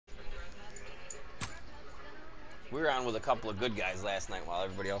We were on with a couple of good guys last night while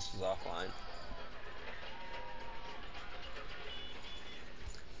everybody else was offline.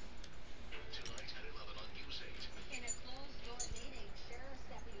 In a closed-door meeting, sheriff's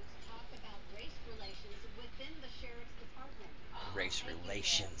deputies talked about race relations within the sheriff's department. Race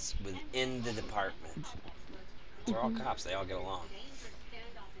relations within the department. They're all cops. They all get along. Dangerous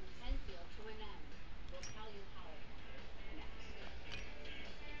standoff in Penfield to an end. We'll tell you how next.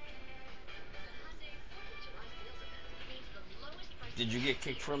 Did you get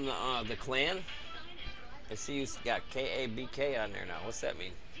kicked from the clan? I see you got KABK on there now. What's that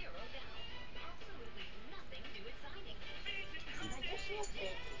mean?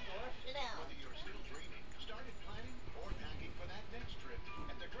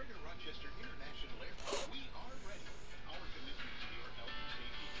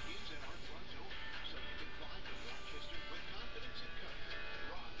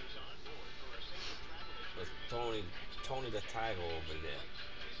 With Tony the Tiger over there.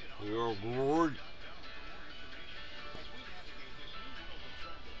 You're good.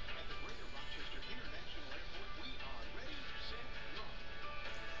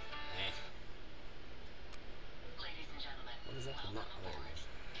 What is that? Not there it is.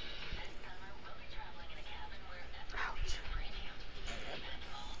 Ouch.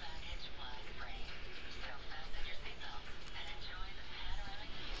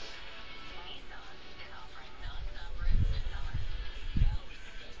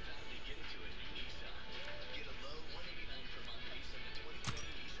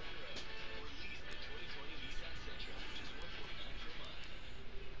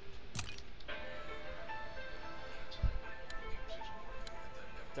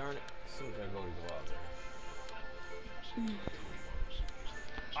 Darn it. As soon as I go to go out there.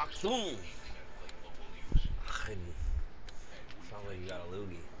 Achtung! Sounds like you got a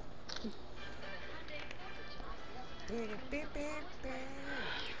loogie.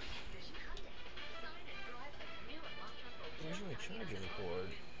 Where's my charging cord?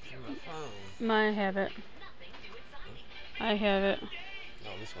 On my phone. I have it. I have it. No,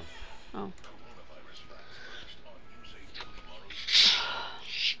 this one. Oh.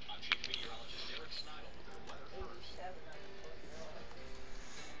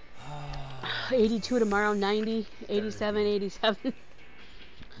 Ah. 82 tomorrow, 90, 87, 87.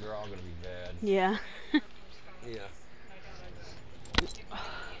 They're all gonna be bad. Yeah. Yeah.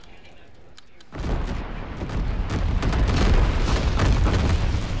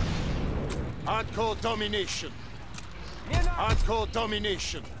 Hardcore domination. Hardcore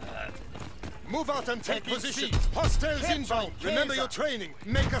domination. Move out and take position. Hostiles inbound. Remember your training.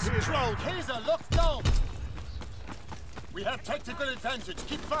 Make us proud. Kaiser, lock down. We have tactical advantage.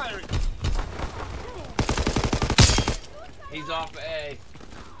 Keep firing. He's off A.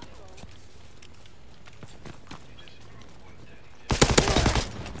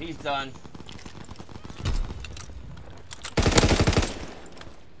 He's done.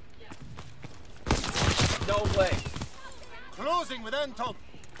 No way. Closing with Anton.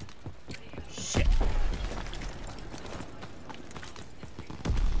 Shit.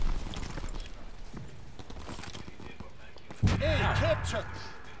 A captured.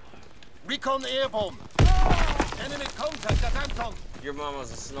 Recon airborne. Enemy contact at Anton. Your mom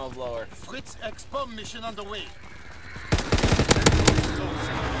was a snowblower. Fritz X-bomb mission underway.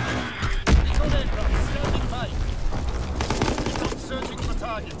 Recon aircraft standing by. Recon searching for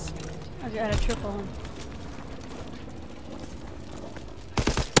targets. I got a triple him.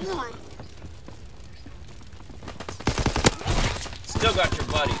 Still got your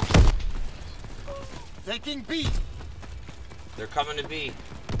buddy. Taking B. They're coming to B.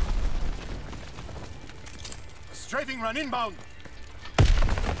 Strafing run inbound.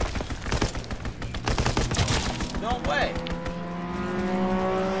 No way.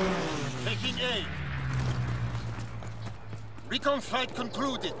 Taking A. Recon flight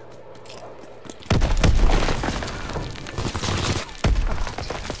concluded.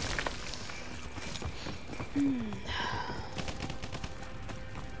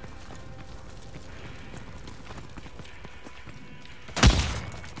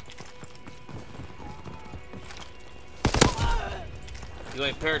 You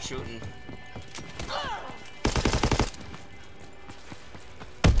ain't parachuting.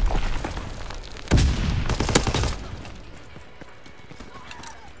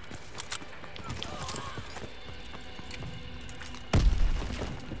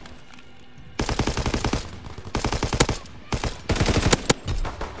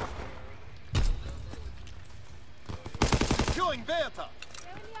 Going Bertha.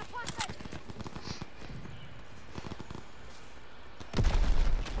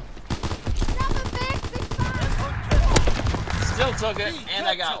 Still took it, and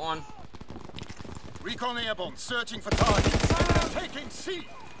I got one. Recon airborne, searching for targets. Enemy taking C.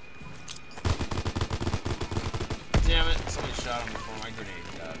 Damn it, somebody shot him before my grenade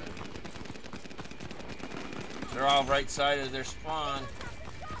got it. They're all right side of their spawn.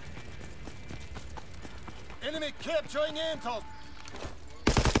 Enemy capturing Anton.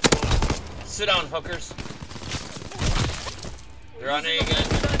 Sit down, hookers. They're on A again.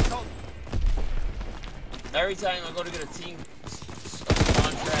 Every time I go to get a team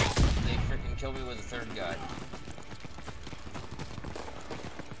contract, they freaking kill me with a third guy.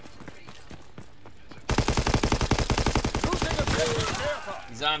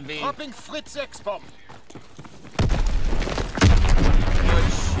 He's on B. Dropping Fritz X-bomb. Good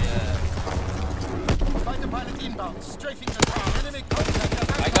shit. Fighter pilot inbound, strafing the town. Enemy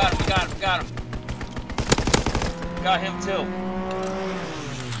contact. I got him, got him. Got him too.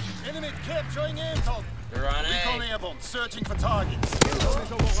 Enemy capturing Anton. They're on Recon A. airborne, searching for targets.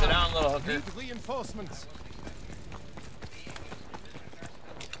 Sit down, little hooker. Need reinforcements.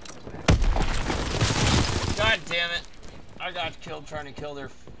 God damn it. I got killed trying to kill their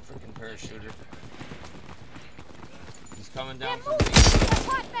freaking parachuter. He's coming down from me.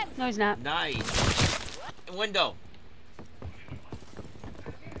 No, he's not. Nice. Window.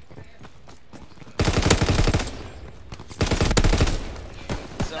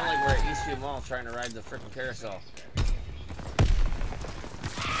 Sound like we're at Eastview Mall trying to ride the freaking carousel.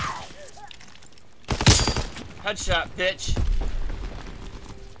 Headshot, bitch.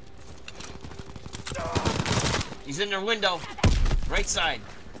 He's in their window. Right side.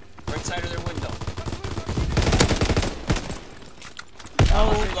 Right side of their window.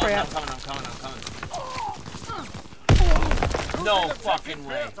 Oh, I'm crap. coming. No fucking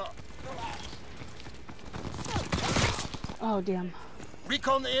way. Oh, damn.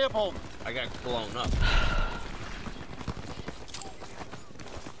 Recon airborne. I got blown up.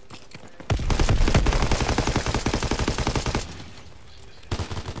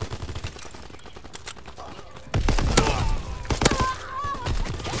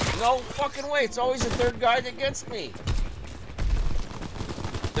 No fucking way. It's always the third guy that gets me.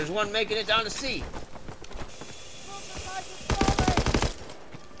 There's one making it down to C.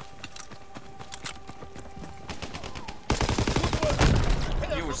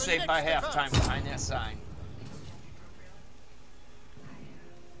 You were saved by halftime behind that sign.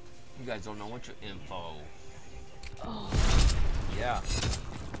 You guys don't know what your info. Oh, Yeah.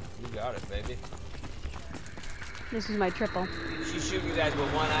 You got it, baby. this is my triple. She's shooting you guys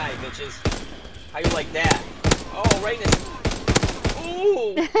with one eye, bitches. How you like that? Oh, right in his...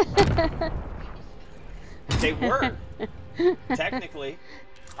 Ooh! They were. Technically.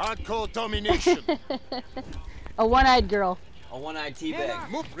 Hardcore domination. A one-eyed girl. A one-eyed teabag.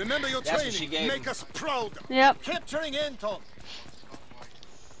 Move. Remember your That's what she training. gave Make him. us proud. Yep. Capturing Anton.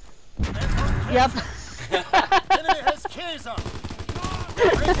 Yep. Enemy has Kaiser.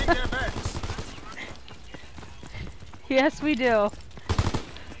 They're breaking their backs. Yes, we do.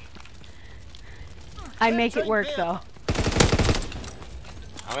 I make it work, though.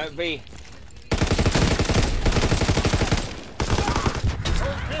 I'm at B.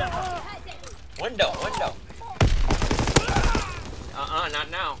 Window. Not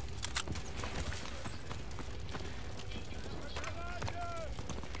now.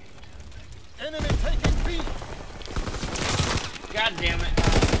 Enemy taking B. God damn it.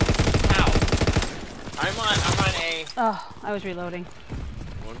 Ow. I'm on A. Oh, I was reloading.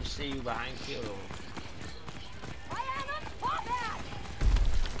 Want to see you behind Kyoto.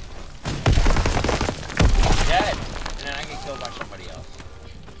 Dead. And then I get killed by somebody else.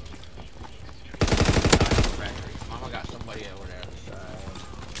 Mama got somebody over there on the side.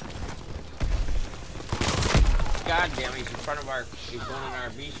 God damn it, he's in front of our, he's going in our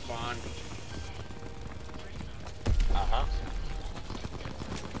B spawn. Uh-huh.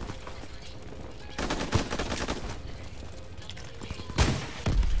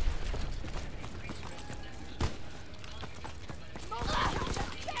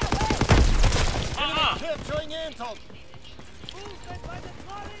 Capturing Anton.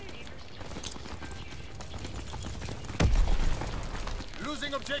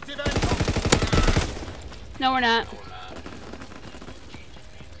 Losing objective Anton. No, we're not.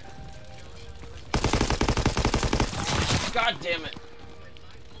 God damn it.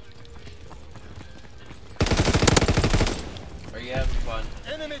 Are you having fun?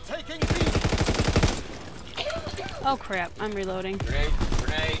 Enemy taking B. Oh, crap. I'm reloading.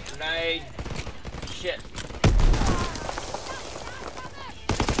 Grenade. Shit.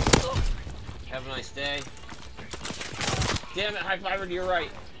 Have a nice day. Damn it, high fiver to your right.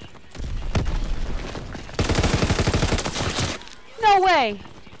 No way.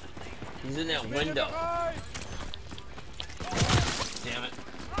 He's in that window. Damn it.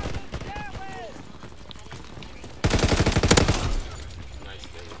 Nice,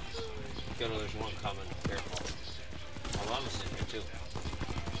 baby. Good, there's one coming. Careful. Oh, I'm sitting here too.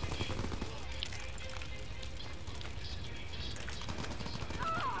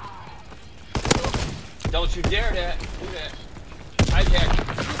 Don't you dare that. Do that. Hijack.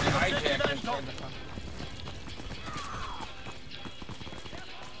 Hijack.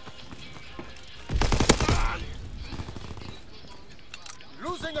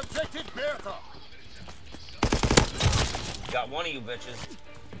 Losing objective Bertha. Got one of you bitches.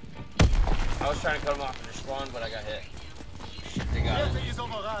 I was trying to cut them off in their spawn, but I got hit. Shit, they got it. Bertha is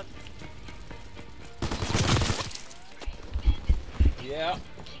overrun. Yeah.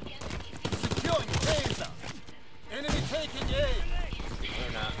 Securing Bertha. Enemy taking A.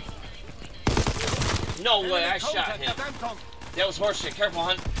 They're not. No way, I shot him. That was horseshit. Careful,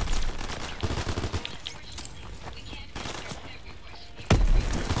 Hunt.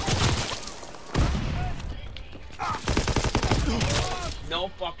 No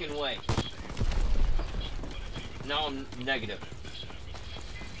fucking way. Now I'm negative.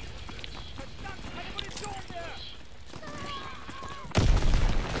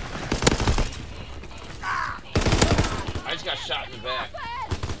 I just got shot in the back.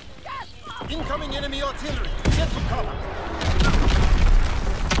 Incoming enemy artillery. Get to cover.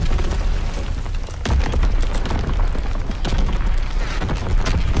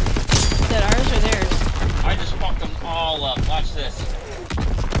 Is that ours or theirs? I just fucked them all up. Watch this.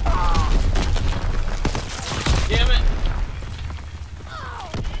 Damn it.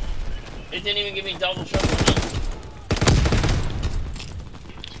 It didn't even give me double trouble.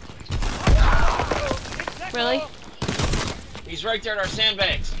 Really? He's right there at our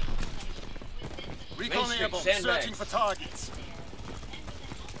sandbags. Recon Street, airborne, sandbags. searching for targets.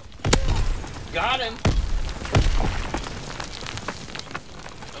 Got him.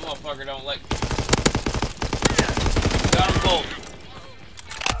 That motherfucker don't like. Got them both.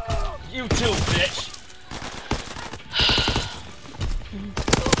 You too, bitch.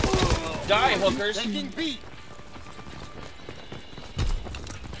 Die, hookers. Taking B.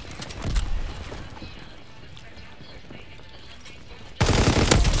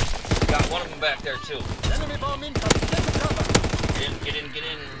 Got one of them back there too. Enemy bomb incoming. Get to cover. Get in, get in, get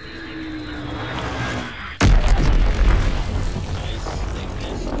in. Nice. Take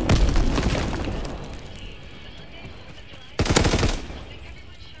this.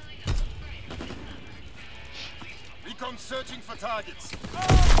 Recon searching for targets.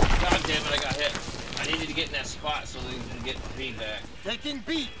 God damn it, I got hit. I needed to get in that spot so they can get B back. Taking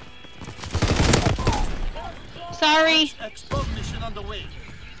B. Sorry. Export mission underway.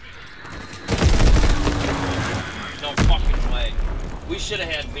 No fucking way. We should have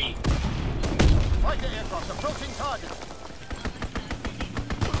had B. Fighter aircraft approaching target.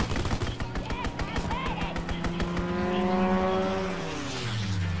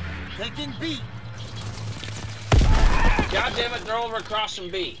 Taking B. God damn it, they're over across from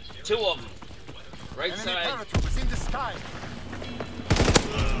B. Two of them. Right Enemy side. paratroopers in the sky.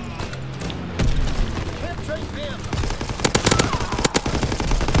 Capturing Bertha.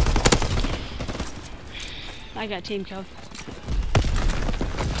 I got team killed.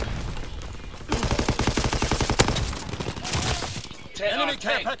 Enemy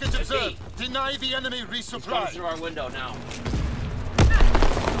care tank. package B. observed. Deny the enemy He's coming resupply. through our window now.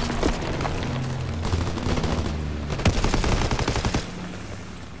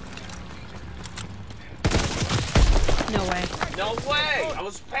 No way. No way! I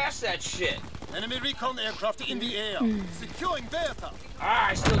was past that shit. Enemy recon aircraft in the air. Securing Bertha. Ah,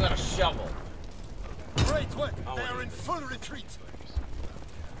 I still got a shovel. Great work. Oh, They are in full retreat.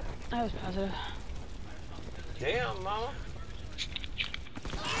 I was positive. Damn, mama.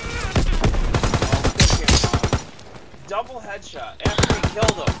 Oh, good kill, Mama. Double headshot after he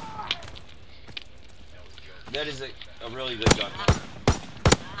killed him. That is a really good gun.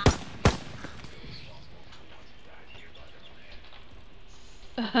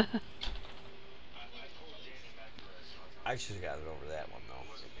 I should have got it over that one though.